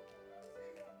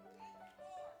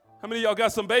 How many of y'all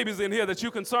got some babies in here that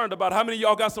you're concerned about? How many of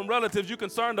y'all got some relatives you're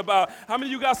concerned about? How many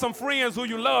of you got some friends who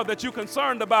you love that you're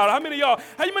concerned about? How many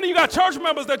of you got church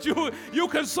members that you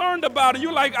concerned about? And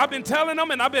you like, I've been telling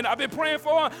them and I've been praying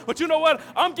for them. But you know what?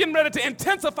 I'm getting ready to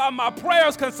intensify my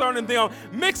prayers concerning them.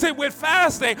 Mix it with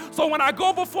fasting. So when I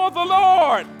go before the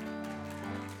Lord,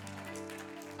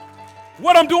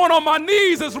 what I'm doing on my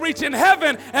knees is reaching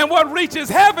heaven, and what reaches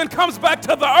heaven comes back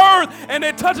to the earth, and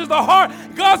it touches the heart.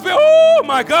 God's been, oh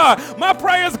my God, my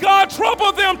prayer is, God,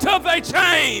 trouble them till they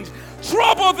change.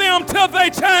 Trouble them till they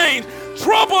change.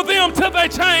 Trouble them till they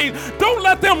change. Don't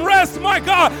let them rest, my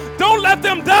God. Don't let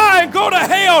them die and go to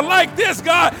hell like this,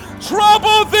 God.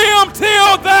 Trouble them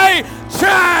till they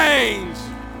change.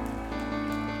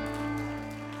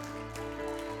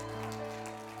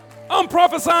 I'm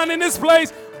prophesying in this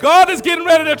place. God is getting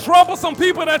ready to trouble some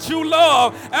people that you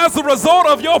love as a result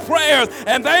of your prayers.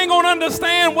 And they ain't going to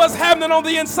understand what's happening on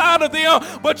the inside of them,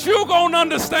 but you're going to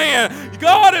understand.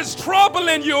 God is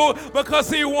troubling you because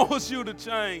he wants you to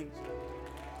change.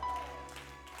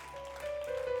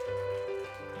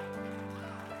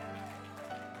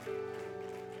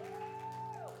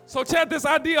 So, Chad, this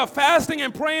idea of fasting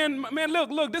and praying, man,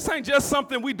 look, this ain't just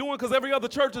something we doing because every other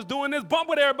church is doing this. Bump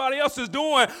what everybody else is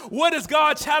doing. What is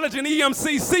God challenging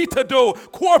EMCC to do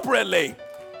corporately?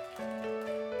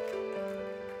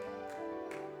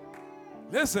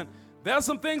 Listen, there's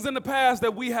some things in the past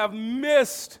that we have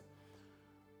missed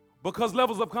because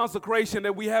levels of consecration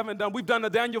that we haven't done. We've done the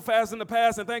Daniel fast in the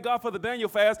past, and thank God for the Daniel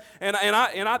fast. And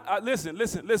I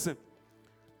listen.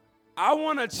 I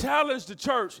want to challenge the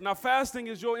church. Now, fasting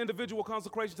is your individual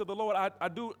consecration to the Lord. I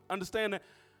do understand that.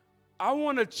 I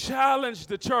want to challenge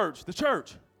the church.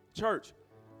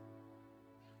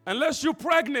 Unless you're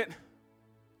pregnant,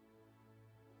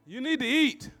 you need to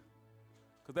eat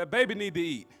because that baby need to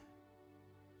eat.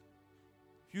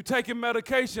 If you're taking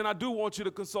medication, I do want you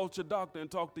to consult your doctor and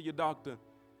talk to your doctor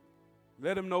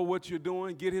Let him know what you're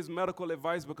doing. Get his medical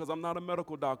advice, because I'm not a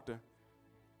medical doctor.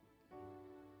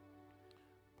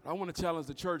 But I want to challenge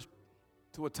the church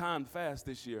to a time fast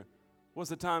this year. What's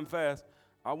the time fast?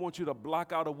 I want you to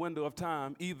block out a window of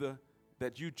time, either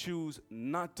that you choose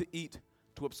not to eat,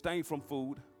 to abstain from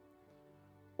food,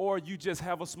 or you just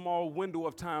have a small window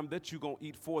of time that you're going to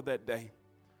eat for that day.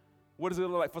 What does it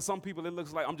look like? For some people, it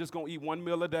looks like I'm just going to eat one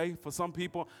meal a day. For some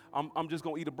people, I'm just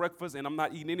going to eat a breakfast and I'm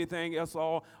not eating anything else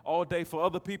all day. For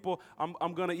other people,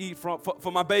 I'm going to eat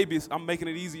for my babies. I'm making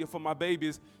it easier for my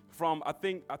babies. From I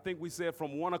think we said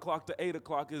from 1 o'clock to 8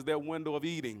 o'clock is their window of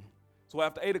eating. So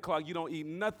after 8 o'clock, you don't eat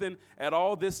nothing at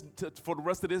all for the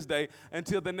rest of this day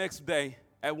until the next day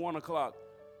at 1 o'clock.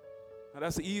 Now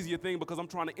that's the easier thing, because I'm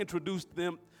trying to introduce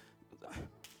them.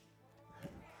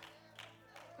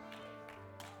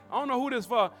 I don't know who this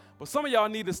for, but some of y'all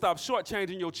need to stop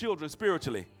shortchanging your children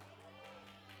spiritually.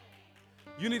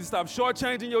 You need to stop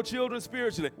shortchanging your children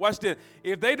spiritually. Watch this.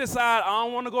 If they decide, I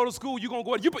don't want to go to school, you're going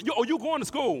to go. You going to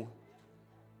school.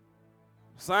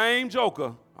 Same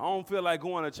joker. I don't feel like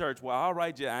going to church. Well, all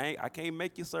right, yeah, I can't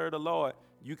make you serve the Lord.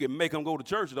 You can make them go to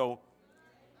church, though.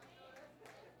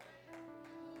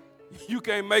 You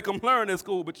can't make them learn in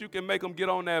school, but you can make them get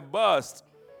on that bus.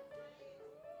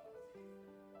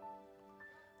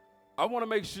 I want to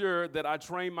make sure that I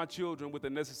train my children with the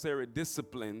necessary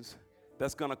disciplines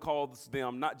that's going to cause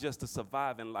them not just to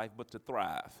survive in life, but to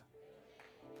thrive.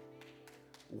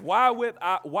 Why would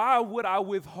I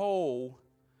withhold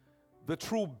the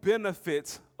true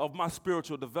benefits of my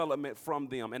spiritual development from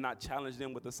them and not challenge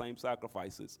them with the same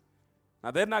sacrifices? Now,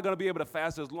 they're not going to be able to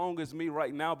fast as long as me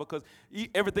right now, because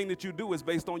everything that you do is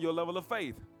based on your level of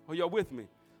faith. Are y'all with me?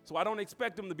 So I don't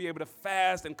expect them to be able to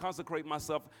fast and consecrate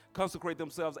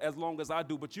themselves as long as I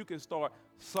do, but you can start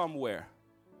somewhere.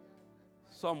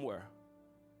 Somewhere.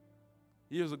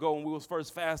 Years ago when we was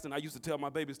first fasting, I used to tell my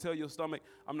babies, tell your stomach,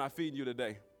 I'm not feeding you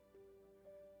today.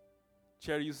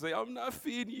 Charity used to say, I'm not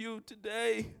feeding you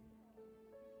today.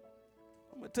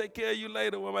 I'm going to take care of you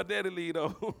later when my daddy leave,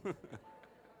 though.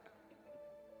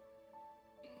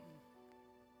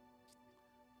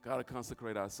 Got to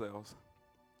consecrate ourselves.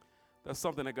 That's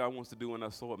something that God wants to do in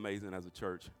us so amazing as a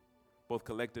church, both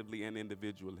collectively and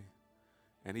individually.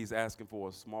 And he's asking for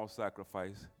a small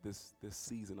sacrifice this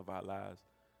season of our lives.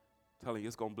 Telling you,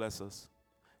 it's going to bless us.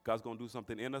 God's going to do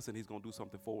something in us, and he's going to do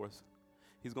something for us.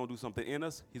 He's going to do something in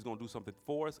us, he's going to do something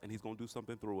for us, and he's going to do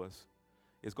something through us.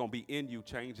 It's going to be in you.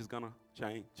 Change is going to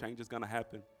change. Change is going to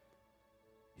happen.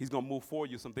 He's going to move for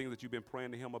you some things that you've been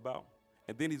praying to him about.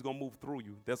 And then he's going to move through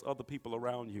you. There's other people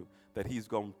around you that he's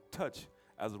going to touch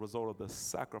as a result of the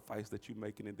sacrifice that you're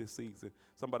making in this season.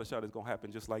 Somebody shout, it's going to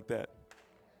happen just like that.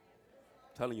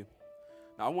 I'm telling you.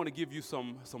 Now, I want to give you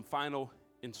some final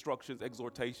instructions,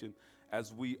 exhortation,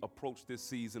 as we approach this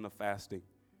season of fasting.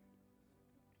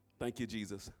 Thank you,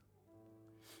 Jesus.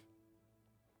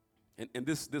 And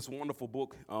this wonderful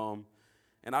book,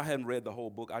 and I hadn't read the whole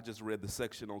book. I just read the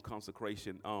section on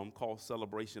consecration called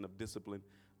Celebration of Discipline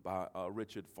by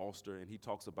Richard Foster, and he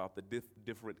talks about the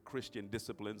different Christian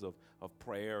disciplines of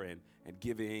prayer and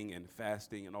giving and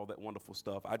fasting and all that wonderful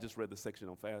stuff. I just read the section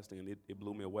on fasting, and it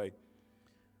blew me away.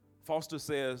 Foster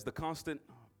says, the constant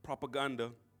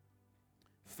propaganda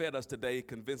fed us today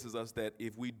convinces us that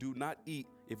if we do not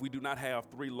have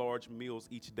 3 large meals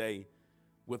each day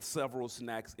with several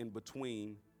snacks in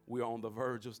between, we are on the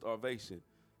verge of starvation.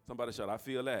 Somebody shout, I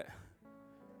feel that.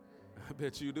 I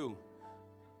bet you do.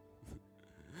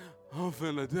 I'm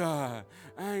finna die.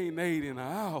 I ain't ate in an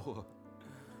hour.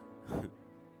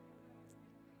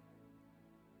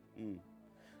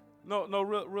 No,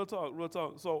 real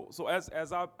talk. So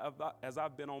as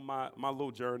I've been on my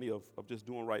little journey of just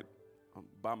doing right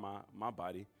by my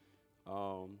body,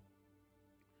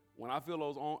 when I feel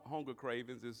those hunger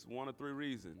cravings, it's 1 or 3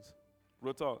 reasons.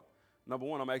 Real talk. Number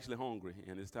 1, I'm actually hungry,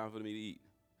 and it's time for me to eat.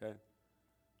 Okay.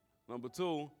 Number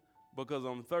 2, because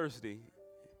I'm thirsty,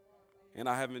 and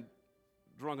I haven't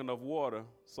drunk enough water,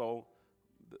 so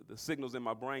the signals in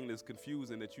my brain is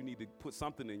confusing that you need to put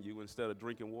something in you. Instead of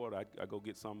drinking water, I go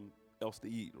get something else to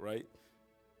eat, right?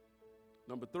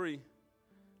 Number 3,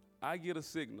 I get a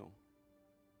signal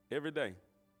every day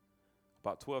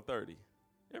about 12:30,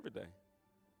 every day.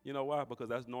 You know why? Because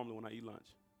that's normally when I eat lunch.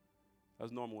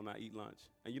 That's normal when I eat lunch.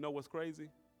 And you know what's crazy?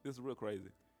 This is real crazy.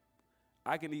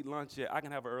 I can eat lunch I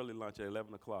can have an early lunch at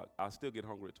 11 o'clock. I'll still get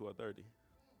hungry at 12:30.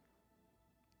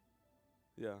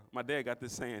 Yeah, my dad got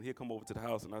this saying. He'll come over to the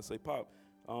house and I say, Pop,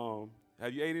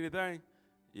 have you ate anything?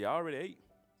 Yeah, I already ate,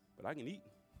 but I can eat.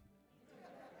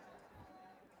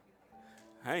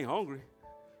 I ain't hungry.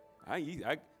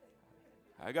 I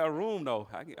got room though.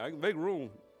 I can make room.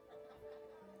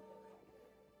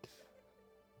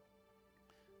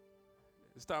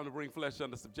 It's time to bring flesh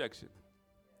under subjection.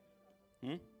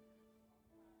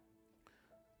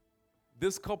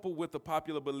 This, coupled with the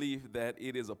popular belief that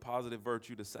it is a positive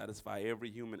virtue to satisfy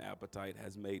every human appetite,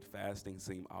 has made fasting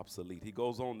seem obsolete. He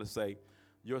goes on to say,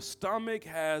 your stomach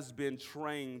has been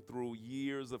trained through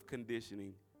years of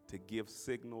conditioning to give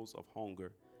signals of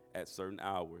hunger at certain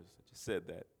hours. I just said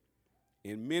that.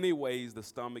 In many ways, the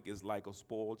stomach is like a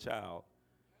spoiled child,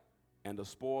 and a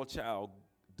spoiled child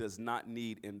does not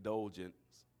need indulgence.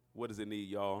 What does it need,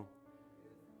 y'all?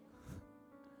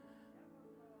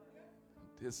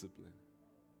 Discipline.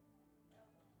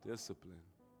 Discipline.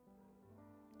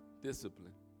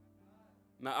 Discipline.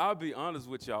 Now, I'll be honest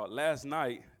with y'all. Last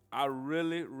night, I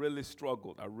really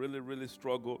struggled. I really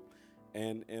struggled.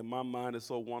 And my mind is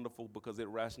so wonderful because it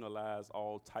rationalized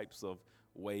all types of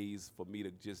ways for me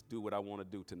to just do what I want to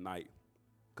do tonight.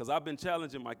 Because I've been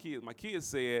challenging my kids. My kids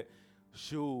said,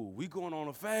 shoot, we going on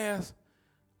a fast?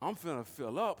 I'm finna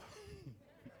fill up.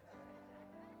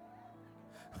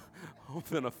 I'm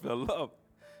finna fill up.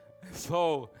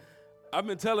 So I've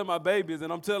been telling my babies,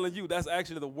 and I'm telling you, that's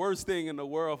actually the worst thing in the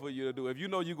world for you to do. If you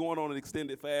know you're going on an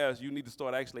extended fast, you need to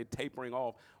start actually tapering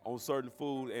off on certain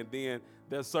food, and then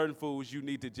there's certain foods you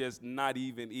need to just not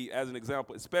even eat. As an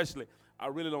example, especially, I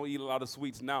really don't eat a lot of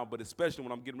sweets now, but especially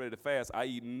when I'm getting ready to fast, I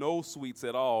eat no sweets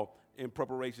at all in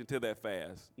preparation to that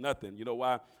fast. Nothing. You know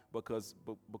why? Because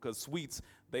sweets,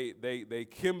 they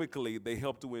chemically, they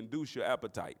help to induce your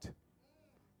appetite.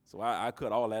 So I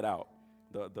cut all that out.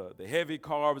 The heavy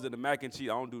carbs and the mac and cheese,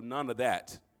 I don't do none of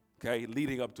that, okay,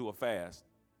 leading up to a fast.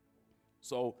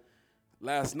 So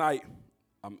last night,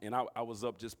 and I was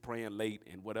up just praying late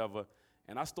and whatever,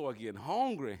 and I started getting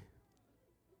hungry.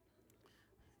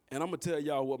 And I'm going to tell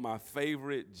y'all what my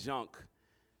favorite junk,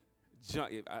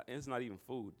 it's not even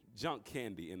food, junk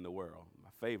candy in the world.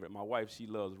 My favorite. My wife, she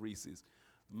loves Reese's.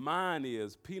 Mine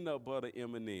is peanut butter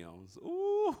M&Ms.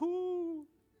 Ooh.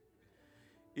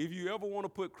 If you ever want to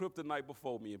put kryptonite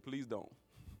before me, and please don't.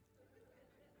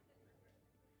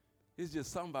 It's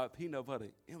just something about peanut butter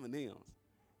M&Ms.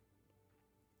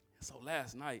 So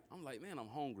last night, I'm like, man, I'm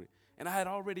hungry. And I had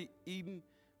already eaten.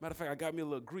 Matter of fact, I got me a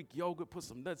little Greek yogurt, put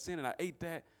some nuts in, and I ate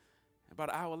that. About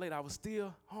an hour later, I was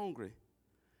still hungry.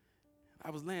 I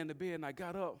was laying in the bed, and I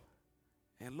got up,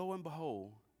 and lo and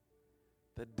behold,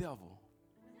 the devil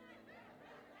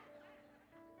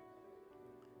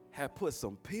had put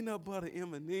some peanut butter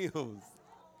M&Ms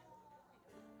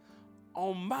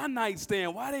on my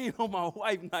nightstand. Why they ain't on my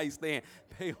wife's nightstand?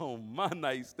 They on my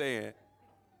nightstand.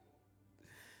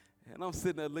 And I'm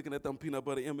sitting there looking at them peanut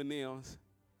butter M&Ms.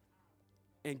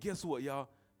 And guess what, y'all?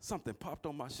 Something popped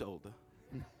on my shoulder.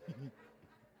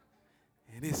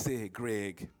 And it said,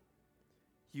 Greg,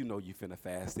 you know you finna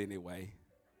fast anyway.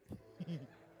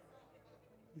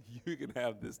 You can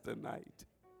have this tonight.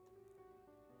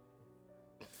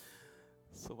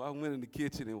 So I went in the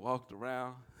kitchen and walked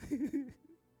around.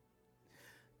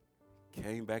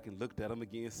 Came back and looked at them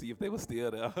again, see if they were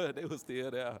still there. They were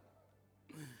still there.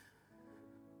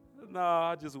 No,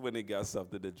 I just went and got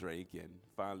something to drink and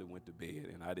finally went to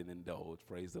bed, and I didn't indulge.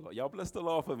 Praise the Lord. Y'all bless the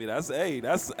Lord for me. That's.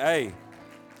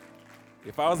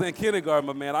 If I was in kindergarten,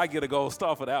 my man, I'd get a gold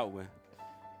star for that one.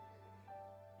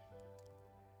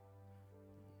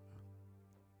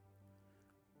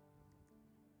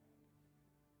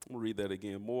 I'm going to read that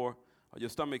again. More. Your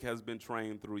stomach has been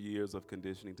trained through years of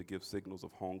conditioning to give signals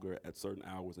of hunger at certain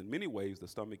hours. In many ways, the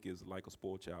stomach is like a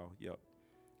spoiled child. Yep.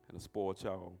 And a spoiled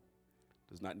child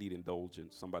does not need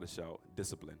indulgence. Somebody shout,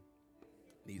 discipline.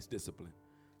 Needs discipline.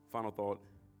 Final thought,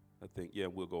 I think,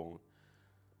 we'll go on.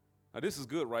 Now, this is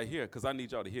good right here because I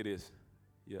need y'all to hear this.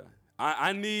 Yeah.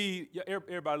 I need,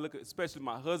 everybody look at, especially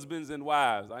my husbands and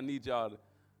wives, I need y'all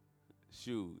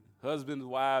to, husbands,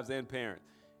 wives, and parents.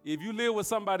 If you live with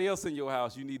somebody else in your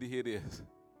house, you need to hear this.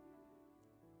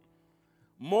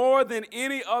 More than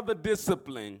any other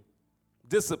discipline,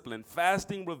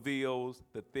 fasting reveals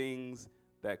the things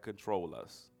that control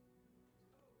us.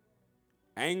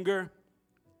 Anger,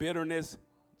 bitterness,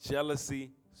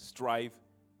 jealousy, strife,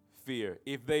 fear.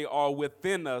 If they are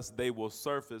within us, they will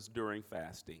surface during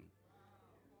fasting.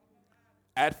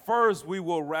 At first, we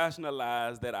will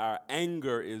rationalize that our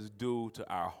anger is due to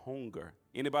our hunger.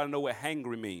 Anybody know what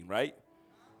hangry mean, right?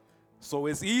 So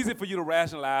it's easy for you to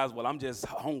rationalize, well, I'm just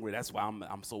hungry. That's why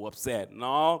I'm so upset.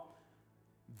 No.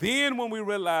 Then when we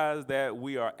realize that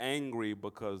we are angry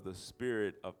because the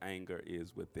spirit of anger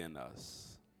is within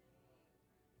us.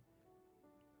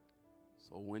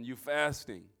 So when you're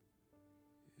fasting,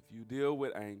 if you deal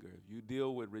with anger, if you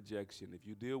deal with rejection, if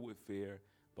you deal with fear,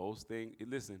 those things,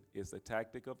 listen, it's a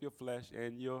tactic of your flesh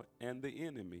and the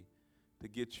enemy to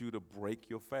get you to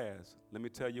break your fast. Let me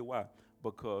tell you why.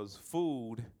 because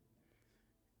food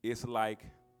is like,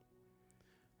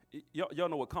 y'all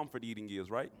know what comfort eating is,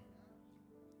 right?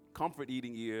 Comfort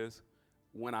eating is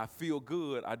when I feel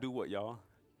good, I do what, y'all?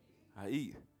 I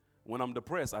eat. When I'm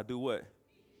depressed, I do what?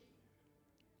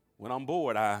 When I'm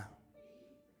bored,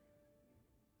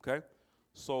 okay?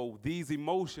 So these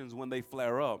emotions, when they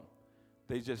flare up,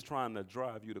 they just trying to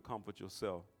drive you to comfort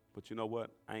yourself. But you know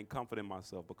what? I ain't comforting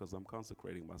myself because I'm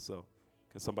consecrating myself.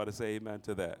 Can somebody say amen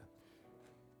to that?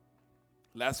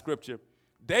 Last scripture.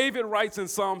 David writes in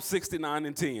Psalm 69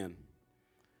 and 10.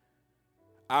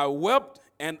 I wept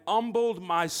and humbled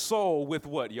my soul with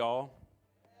what, y'all?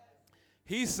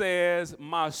 He says,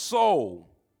 my soul,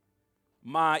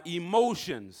 my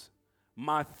emotions,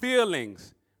 my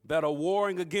feelings that are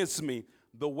warring against me,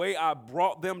 the way I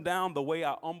brought them down, the way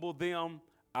I humbled them,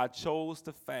 I chose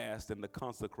to fast and to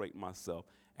consecrate myself.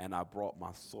 And I brought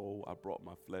my soul, I brought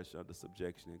my flesh under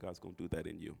subjection. And God's going to do that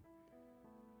in you.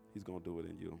 He's going to do it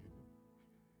in you.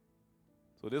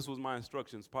 So this was my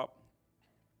instructions, Pop.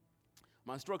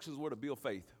 My instructions were to build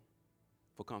faith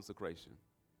for consecration.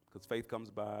 Because faith comes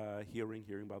by hearing,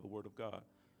 hearing by the word of God.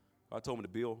 God told me to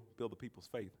build the people's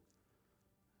faith.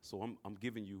 So I'm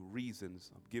giving you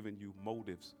reasons, I'm giving you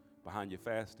motives behind your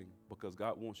fasting because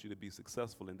God wants you to be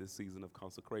successful in this season of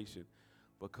consecration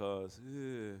because,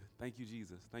 thank you,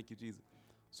 Jesus, thank you, Jesus.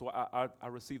 So I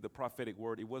received the prophetic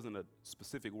word. It wasn't a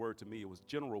specific word to me. It was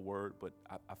general word, but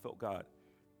I felt God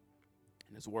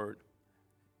in his word.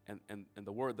 And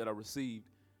the word that I received,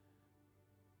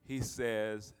 he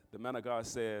says, the man of God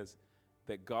says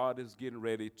that God is getting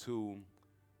ready to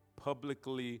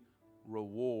publicly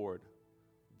reward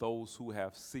those who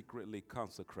have secretly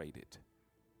consecrated.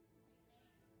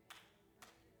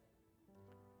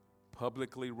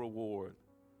 Publicly reward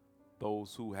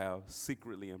those who have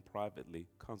secretly and privately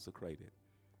consecrated.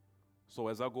 So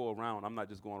as I go around, I'm not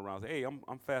just going around saying, hey,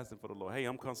 I'm fasting for the Lord. Hey,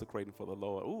 I'm consecrating for the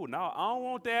Lord. Ooh, no, I don't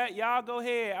want that. Y'all go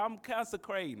ahead. I'm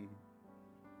consecrating.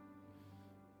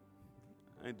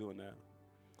 I ain't doing that.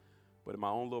 But in my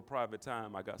own little private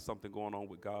time, I got something going on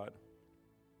with God.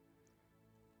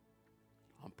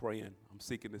 I'm praying. I'm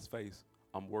seeking his face.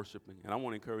 I'm worshiping. And I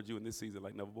want to encourage you in this season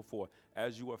like never before.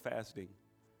 As you are fasting,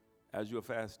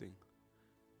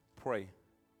 pray.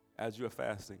 As you are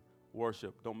fasting,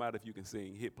 worship. Don't matter if you can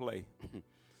sing. Hit play.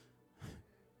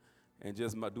 And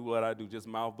just do what I do. Just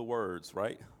mouth the words,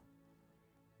 right?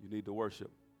 You need to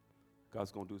worship.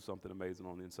 God's going to do something amazing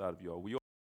on the inside of you all.